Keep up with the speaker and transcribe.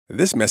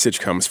This message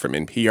comes from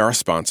NPR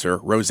sponsor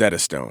Rosetta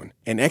Stone,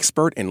 an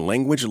expert in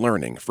language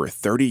learning for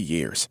 30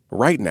 years.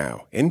 Right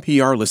now,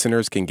 NPR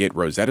listeners can get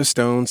Rosetta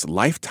Stone's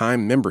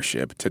lifetime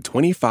membership to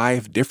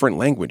 25 different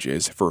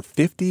languages for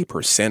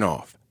 50%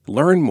 off.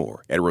 Learn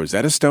more at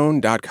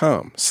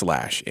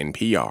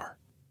rosettastone.com/NPR.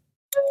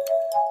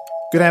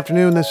 Good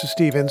afternoon, this is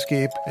Steve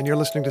Inskeep, and you're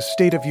listening to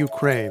State of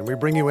Ukraine. We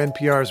bring you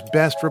NPR's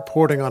best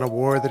reporting on a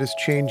war that is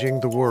changing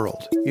the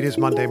world. It is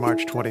Monday,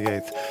 March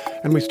 28th,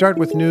 and we start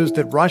with news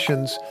that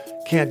Russians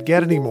can't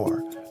get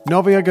anymore.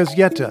 Novaya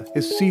Gazeta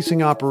is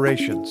ceasing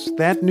operations.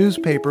 That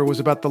newspaper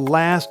was about the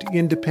last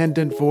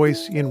independent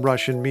voice in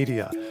Russian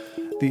media.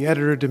 The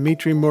editor,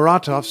 Dmitry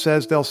Muratov,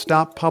 says they'll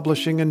stop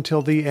publishing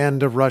until the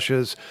end of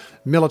Russia's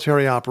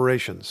military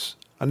operations.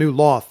 A new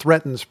law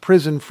threatens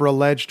prison for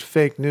alleged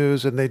fake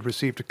news, and they'd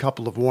received a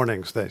couple of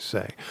warnings, they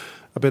say.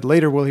 A bit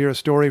later, we'll hear a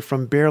story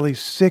from barely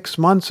 6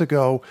 months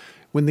ago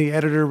when the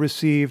editor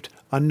received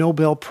a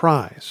Nobel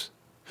Prize.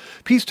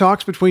 Peace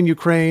talks between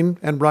Ukraine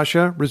and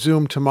Russia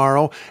resume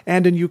tomorrow,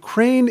 and in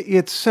Ukraine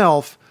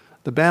itself,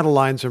 the battle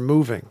lines are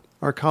moving.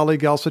 Our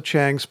colleague Elsa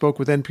Chang spoke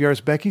with NPR's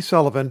Becky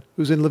Sullivan,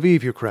 who's in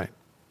Lviv, Ukraine.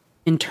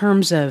 In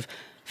terms of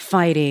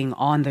fighting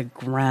on the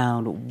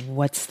ground,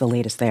 what's the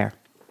latest there?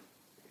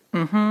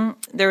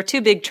 There are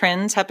two big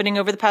trends happening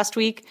over the past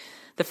week.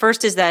 The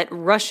first is that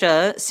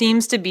Russia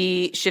seems to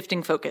be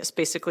shifting focus,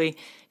 basically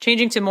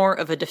changing to more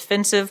of a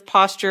defensive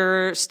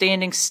posture,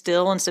 standing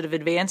still instead of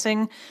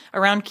advancing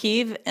around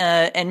Kyiv,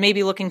 and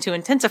maybe looking to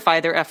intensify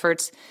their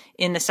efforts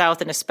in the south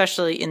and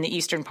especially in the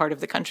eastern part of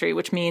the country,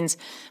 which means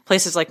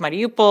places like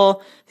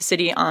Mariupol, the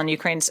city on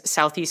Ukraine's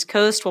southeast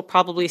coast, will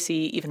probably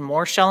see even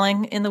more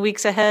shelling in the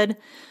weeks ahead.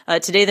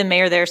 Today, the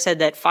mayor there said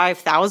that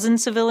 5,000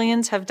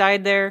 civilians have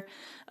died there,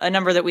 a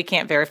number that we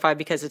can't verify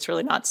because it's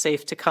really not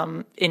safe to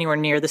come anywhere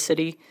near the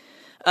city.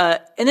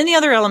 And then the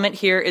other element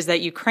here is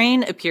that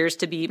Ukraine appears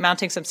to be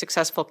mounting some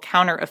successful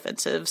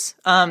counteroffensives.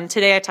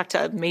 Today I talked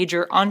to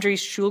Major Andriy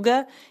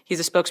Shulga.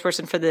 He's a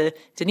spokesperson for the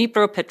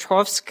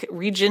Dnipropetrovsk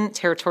Region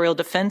Territorial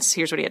Defense.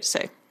 Here's what he had to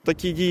say.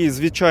 Такі дії,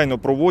 звичайно,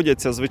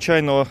 проводяться.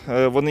 Звичайно,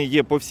 вони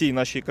є по всій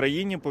нашій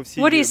країні, по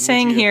всій... What he's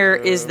saying here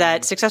is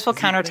that successful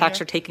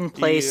counterattacks are taking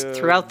place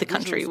throughout the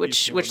country,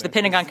 which the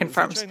Pentagon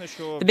confirms.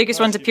 The biggest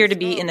ones appear to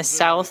be in the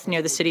south,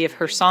 near the city of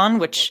Kherson,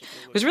 which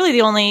was really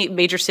the only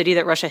major city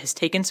that Russia has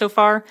taken so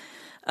far.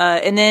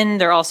 And then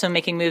they're also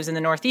making moves in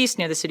the northeast,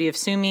 near the city of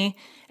Sumy.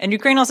 And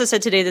Ukraine also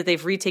said today that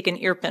they've retaken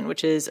Irpin,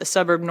 which is a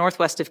suburb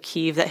northwest of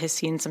Kyiv that has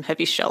seen some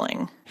heavy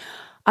shelling.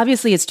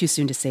 Obviously, it's too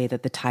soon to say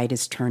that the tide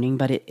is turning,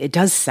 but it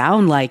does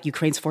sound like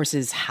Ukraine's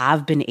forces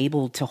have been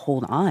able to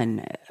hold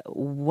on.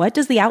 What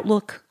does the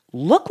outlook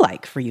look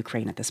like for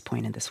Ukraine at this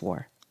point in this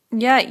war?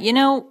 Yeah,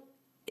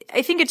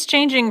 I think it's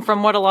changing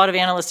from what a lot of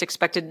analysts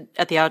expected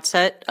at the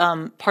outset.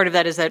 Part of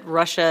that is that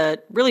Russia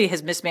really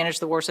has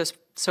mismanaged the war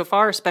so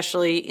far,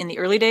 especially in the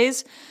early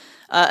days.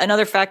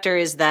 Another factor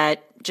is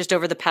that just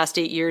over the past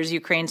 8 years,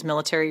 Ukraine's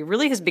military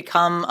really has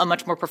become a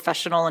much more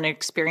professional and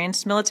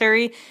experienced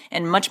military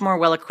and much more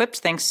well-equipped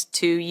thanks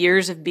to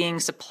years of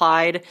being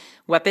supplied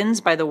weapons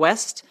by the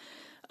West.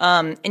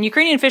 And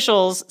Ukrainian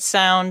officials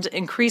sound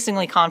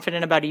increasingly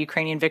confident about a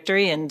Ukrainian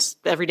victory, and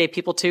everyday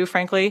people too,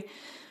 frankly.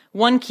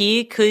 One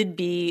key could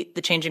be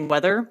the changing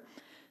weather.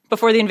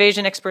 Before the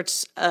invasion,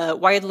 experts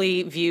widely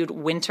viewed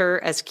winter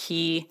as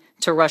key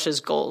to Russia's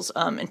goals,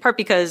 in part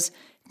because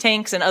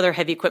tanks and other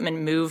heavy equipment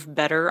move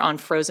better on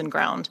frozen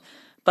ground.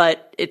 But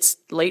it's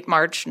late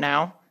March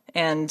now,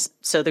 and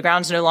so the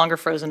ground's no longer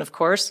frozen, of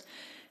course.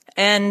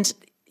 And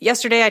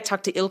yesterday I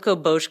talked to Ilko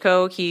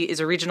Bozhko. He is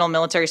a regional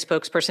military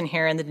spokesperson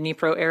here in the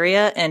Dnipro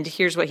area, and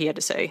here's what he had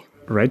to say.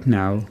 Right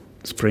now,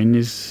 spring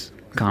is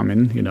coming,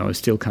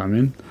 still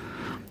coming.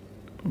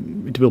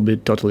 It will be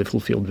totally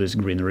fulfilled with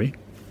greenery,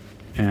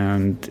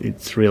 and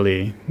it's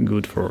really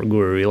good for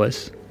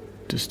guerrillas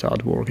to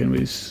start working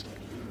with.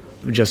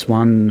 Just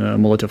one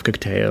Molotov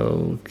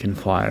cocktail can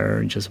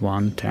fire just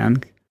one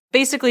tank.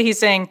 Basically, he's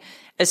saying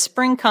as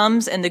spring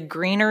comes and the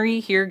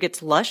greenery here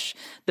gets lush,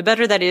 the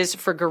better that is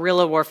for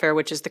guerrilla warfare,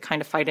 which is the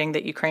kind of fighting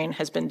that Ukraine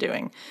has been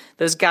doing.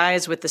 Those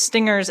guys with the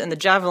stingers and the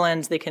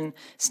javelins, they can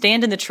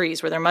stand in the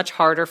trees where they're much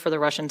harder for the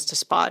Russians to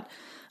spot.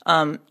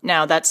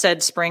 Now, that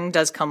said, spring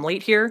does come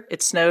late here.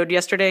 It snowed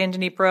yesterday in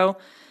Dnipro.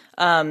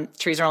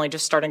 Trees are only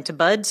just starting to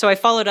bud. So I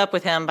followed up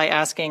with him by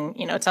asking,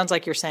 it sounds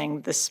like you're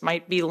saying this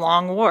might be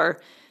long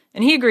war.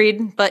 And he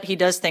agreed, but he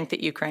does think that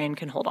Ukraine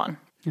can hold on.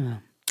 Yeah.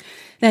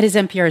 That is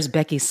NPR's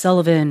Becky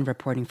Sullivan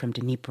reporting from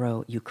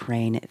Dnipro,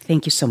 Ukraine.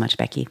 Thank you so much,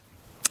 Becky.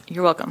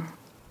 You're welcome.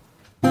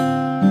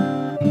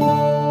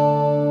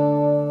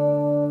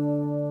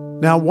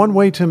 Now, one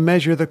way to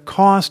measure the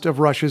cost of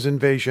Russia's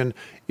invasion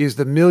is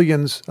the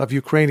millions of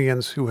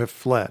Ukrainians who have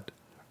fled.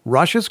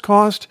 Russia's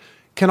cost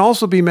can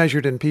also be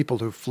measured in people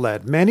who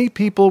fled. Many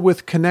people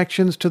with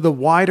connections to the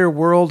wider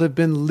world have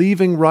been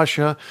leaving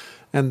Russia,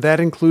 and that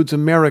includes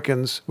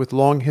Americans with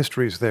long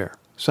histories there.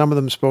 Some of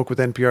them spoke with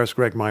NPR's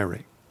Greg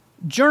Myrie.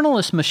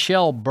 Journalist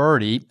Michelle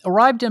Birdie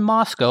arrived in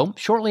Moscow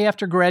shortly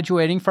after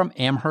graduating from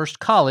Amherst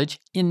College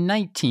in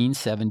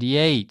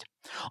 1978.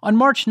 On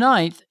March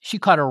 9th, she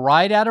caught a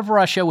ride out of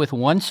Russia with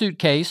one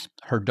suitcase,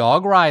 her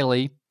dog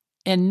Riley,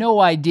 and no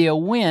idea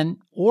when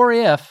or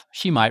if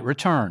she might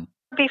return.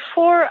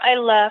 Before I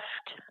left,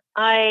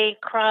 I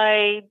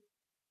cried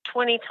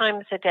 20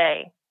 times a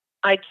day.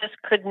 I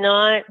just could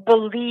not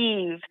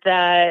believe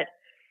that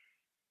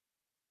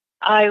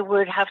I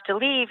would have to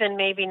leave and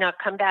maybe not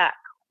come back.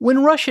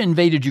 When Russia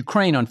invaded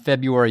Ukraine on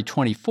February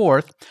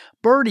 24th,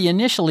 Birdie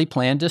initially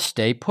planned to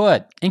stay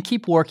put and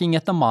keep working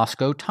at the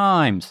Moscow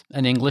Times,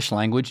 an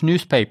English-language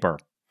newspaper.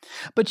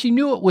 But she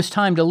knew it was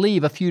time to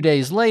leave a few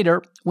days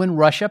later when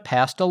Russia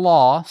passed a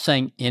law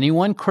saying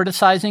anyone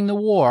criticizing the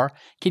war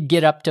could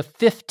get up to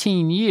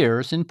 15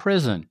 years in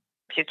prison.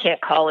 You can't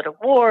call it a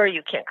war,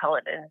 you can't call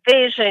it an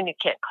invasion, you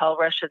can't call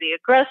Russia the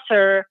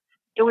aggressor.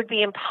 It would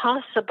be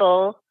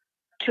impossible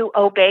to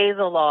obey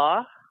the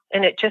law,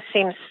 and it just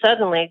seems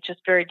suddenly just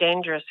very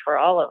dangerous for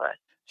all of us.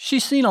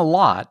 She's seen a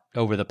lot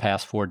over the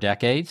past 4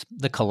 decades: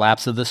 the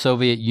collapse of the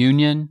Soviet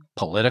Union,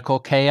 political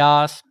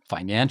chaos,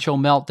 financial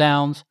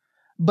meltdowns,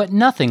 but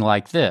nothing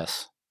like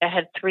this. I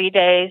had 3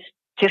 days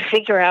to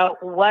figure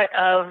out what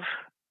of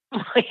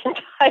my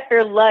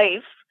entire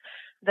life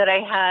that I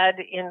had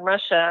in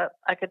Russia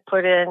I could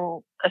put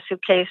in a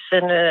suitcase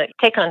and a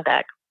take-on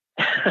bag.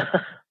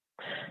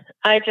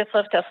 I just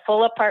left a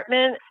full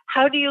apartment.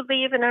 How do you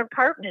leave an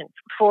apartment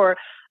for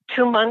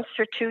 2 months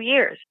or 2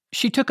 years?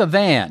 She took a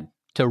van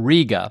to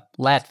Riga,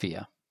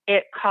 Latvia.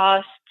 It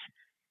cost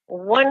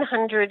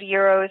 100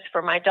 euros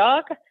for my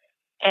dog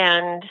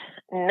and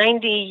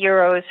 90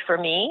 euros for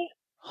me.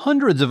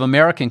 Hundreds of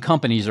American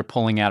companies are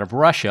pulling out of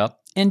Russia,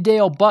 and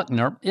Dale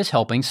Buckner is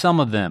helping some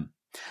of them.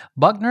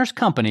 Buckner's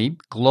company,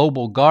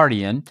 Global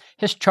Guardian,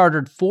 has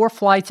chartered 4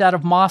 flights out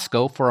of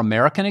Moscow for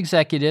American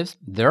executives,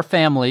 their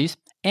families,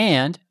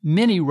 and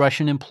many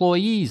Russian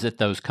employees at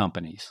those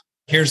companies.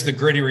 Here's the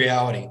gritty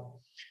reality.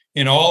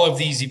 In all of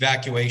these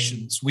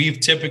evacuations, we've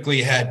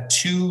typically had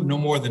 2, no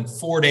more than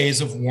 4 days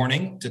of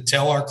warning to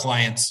tell our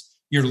clients,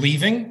 you're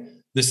leaving.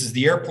 This is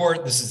the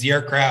airport. This is the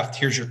aircraft.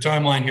 Here's your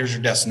timeline. Here's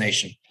your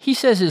destination. He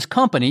says his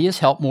company has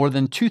helped more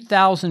than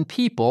 2,000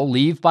 people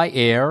leave by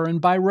air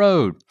and by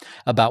road.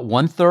 About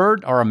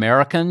 1/3 are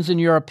Americans and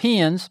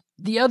Europeans.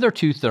 The other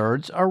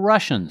 2/3 are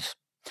Russians.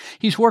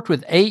 He's worked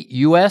with 8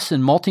 U.S.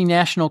 and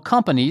multinational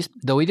companies,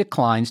 though he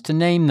declines to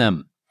name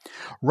them.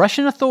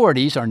 Russian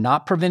authorities are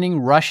not preventing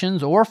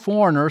Russians or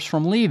foreigners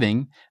from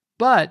leaving,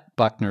 but,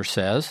 Buckner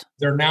says,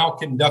 they're now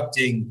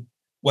conducting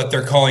what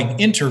they're calling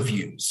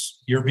interviews.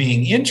 You're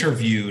being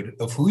interviewed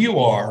of who you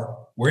are,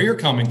 where you're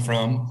coming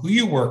from, who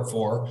you work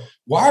for,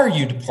 why are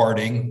you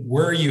departing,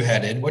 where are you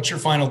headed, what's your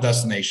final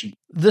destination?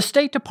 The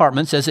State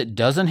Department says it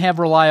doesn't have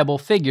reliable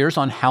figures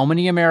on how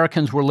many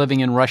Americans were living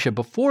in Russia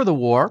before the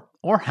war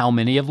or how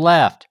many have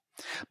left.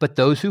 But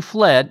those who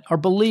fled are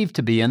believed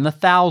to be in the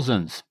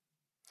thousands.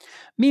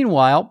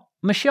 Meanwhile,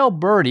 Michelle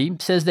Birdie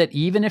says that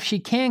even if she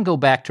can go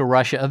back to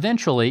Russia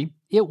eventually,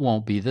 it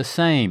won't be the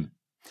same.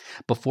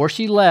 Before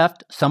she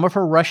left, some of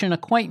her Russian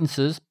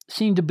acquaintances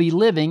seemed to be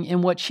living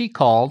in what she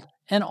called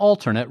an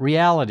alternate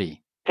reality.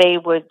 They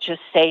would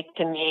just say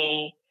to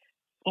me,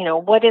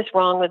 what is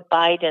wrong with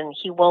Biden?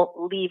 He won't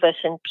leave us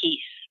in peace.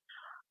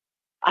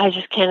 I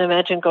just can't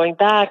imagine going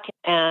back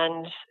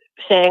and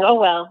saying, oh,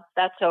 well,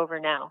 that's over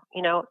now.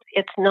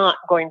 It's not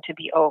going to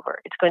be over.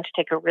 It's going to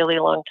take a really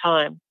long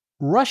time.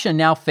 Russia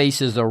now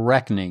faces a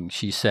reckoning,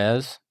 she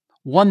says,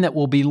 one that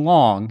will be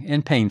long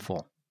and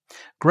painful.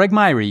 Greg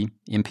Myrie,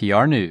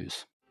 NPR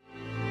News.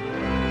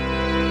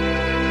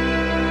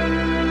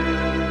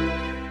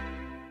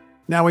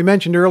 Now, we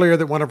mentioned earlier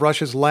that one of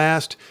Russia's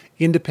last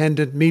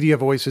independent media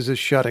voices is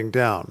shutting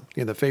down.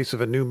 In the face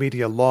of a new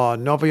media law,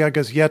 Novaya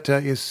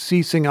Gazeta is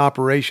ceasing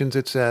operations,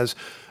 it says,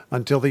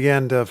 until the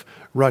end of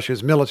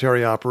Russia's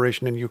military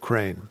operation in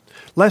Ukraine.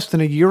 Less than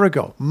a year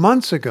ago,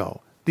 months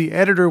ago, the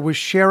editor was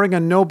sharing a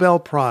Nobel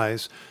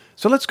Prize.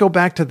 So let's go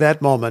back to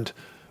that moment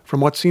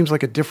from what seems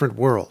like a different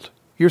world.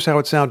 Here's how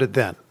it sounded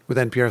then, with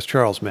NPR's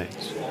Charles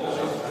Maynes.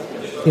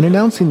 In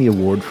announcing the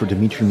award for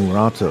Dmitry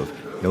Muratov,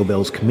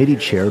 Nobel's committee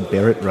chair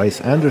Berit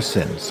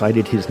Reiss-Andersen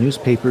cited his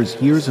newspaper's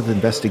years of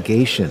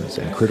investigations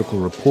and critical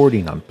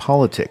reporting on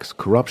politics,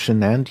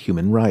 corruption, and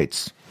human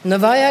rights.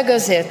 Novaya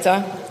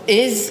Gazeta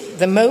is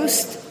the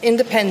most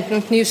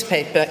independent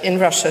newspaper in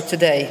Russia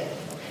today,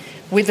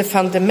 with a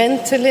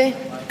fundamentally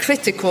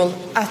critical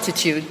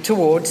attitude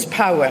towards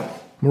power.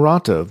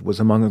 Muratov was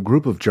among a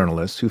group of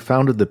journalists who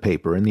founded the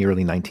paper in the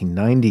early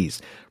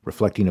 1990s,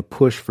 reflecting a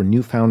push for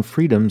newfound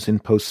freedoms in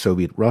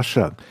post-Soviet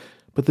Russia.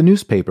 But the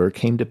newspaper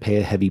came to pay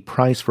a heavy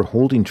price for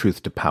holding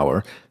truth to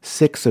power.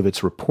 6 of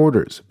its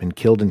reporters have been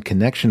killed in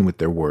connection with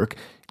their work,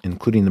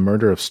 including the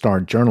murder of star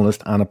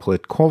journalist Anna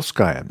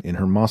Politkovskaya in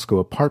her Moscow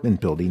apartment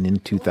building in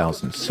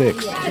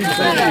 2006.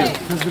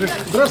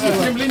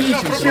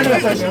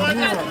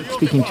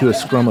 Speaking to a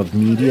scrum of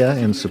media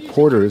and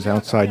supporters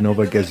outside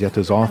Novaya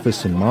Gazeta's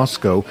office in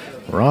Moscow,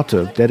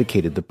 Muratov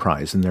dedicated the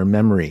prize in their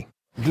memory.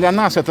 Для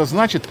нас это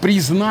значит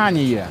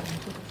признание.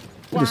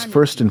 It is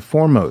first and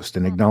foremost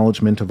an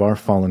acknowledgement of our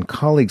fallen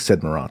colleagues,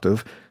 said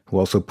Muratov, who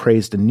also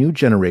praised a new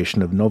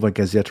generation of Novaya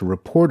Gazeta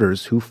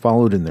reporters who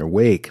followed in their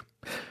wake.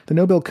 The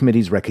Nobel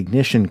Committee's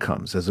recognition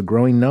comes as a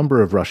growing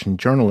number of Russian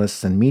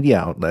journalists and media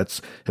outlets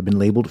have been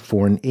labeled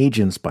foreign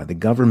agents by the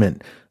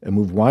government, a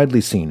move widely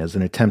seen as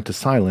an attempt to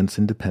silence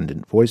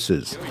independent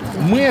voices.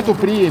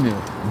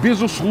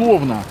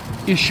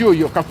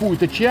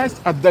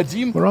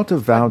 Muratov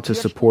vowed to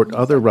support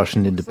other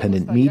Russian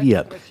independent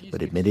media,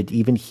 but admitted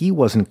even he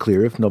wasn't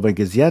clear if Novaya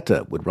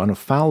Gazeta would run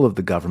afoul of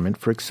the government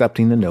for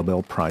accepting the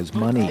Nobel Prize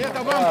money.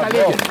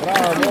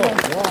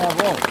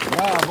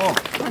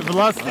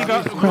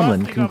 The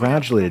Kremlin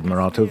congratulated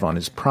Muratov on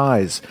his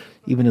prize,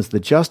 even as the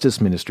Justice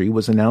Ministry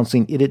was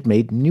announcing it had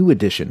made new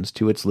additions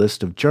to its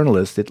list of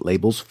journalists it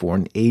labels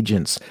foreign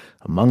agents,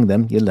 among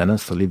them Yelena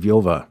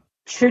Solovyova.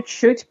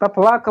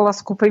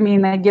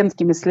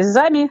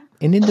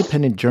 An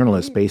independent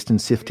journalist based in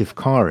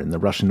Syktyvkar in the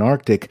Russian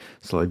Arctic,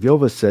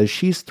 Solovyova says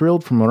she's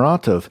thrilled for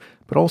Muratov,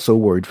 but also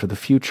worried for the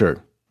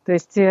future. То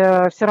есть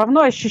все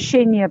равно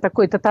ощущение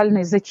такой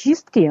тотальной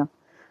зачистки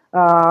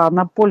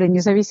на поле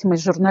независимой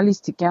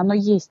журналистики, оно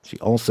есть. She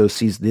also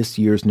sees this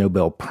year's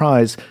Nobel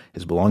Prize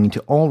as belonging to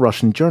all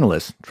Russian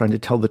journalists trying to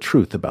tell the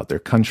truth about their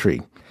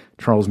country.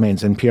 Charles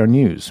Maynes, NPR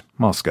News,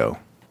 Moscow.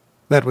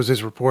 That was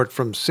his report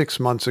from 6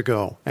 months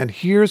ago. And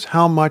here's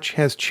how much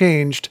has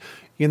changed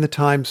in the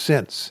time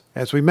since.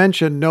 As we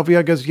mentioned,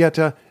 Novaya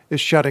Gazeta is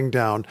shutting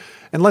down.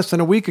 And less than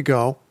a week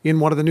ago, in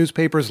one of the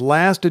newspaper's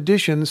last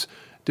editions,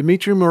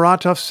 Dmitry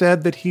Muratov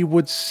said that he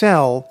would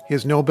sell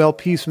his Nobel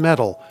Peace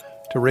Medal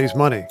to raise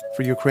money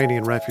for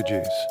Ukrainian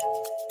refugees.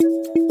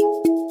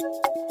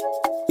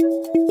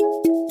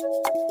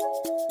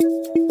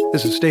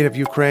 This is State of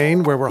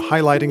Ukraine, where we're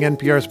highlighting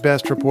NPR's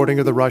best reporting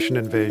of the Russian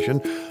invasion.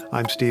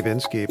 I'm Steve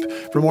Inskeep.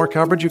 For more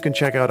coverage, you can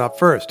check out Up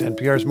First,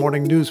 NPR's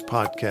morning news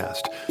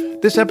podcast.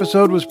 This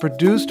episode was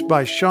produced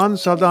by Sean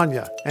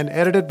Saldana and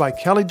edited by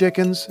Kelly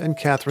Dickens and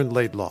Catherine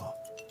Laidlaw.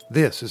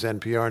 This is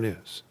NPR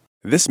News.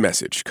 This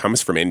message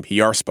comes from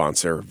NPR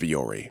sponsor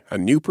Vuori, a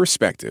new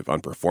perspective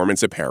on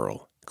performance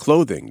apparel.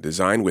 Clothing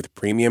designed with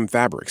premium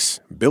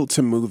fabrics, built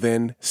to move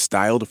in,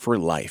 styled for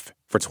life.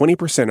 For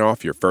 20%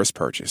 off your first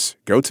purchase,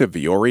 go to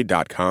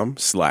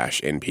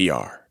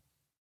vuori.com/NPR.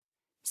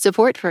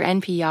 Support for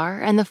NPR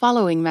and the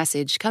following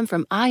message come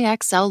from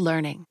IXL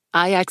Learning.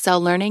 IXL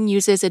Learning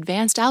uses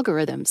advanced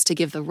algorithms to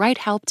give the right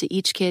help to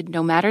each kid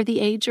no matter the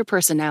age or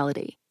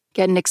personality.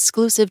 Get an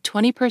exclusive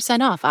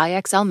 20% off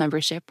IXL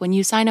membership when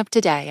you sign up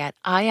today at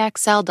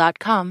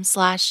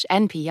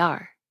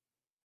IXL.com/NPR.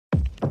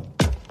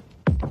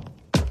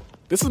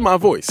 This is my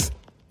voice.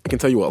 It can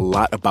tell you a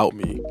lot about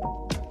me,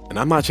 and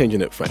I'm not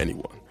changing it for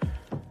anyone.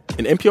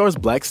 In NPR's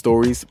Black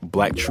Stories,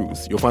 Black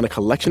Truths, you'll find a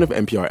collection of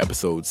NPR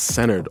episodes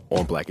centered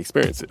on Black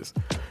experiences.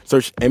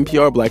 Search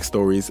NPR Black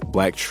Stories,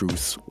 Black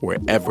Truths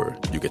wherever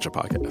you get your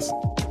podcasts.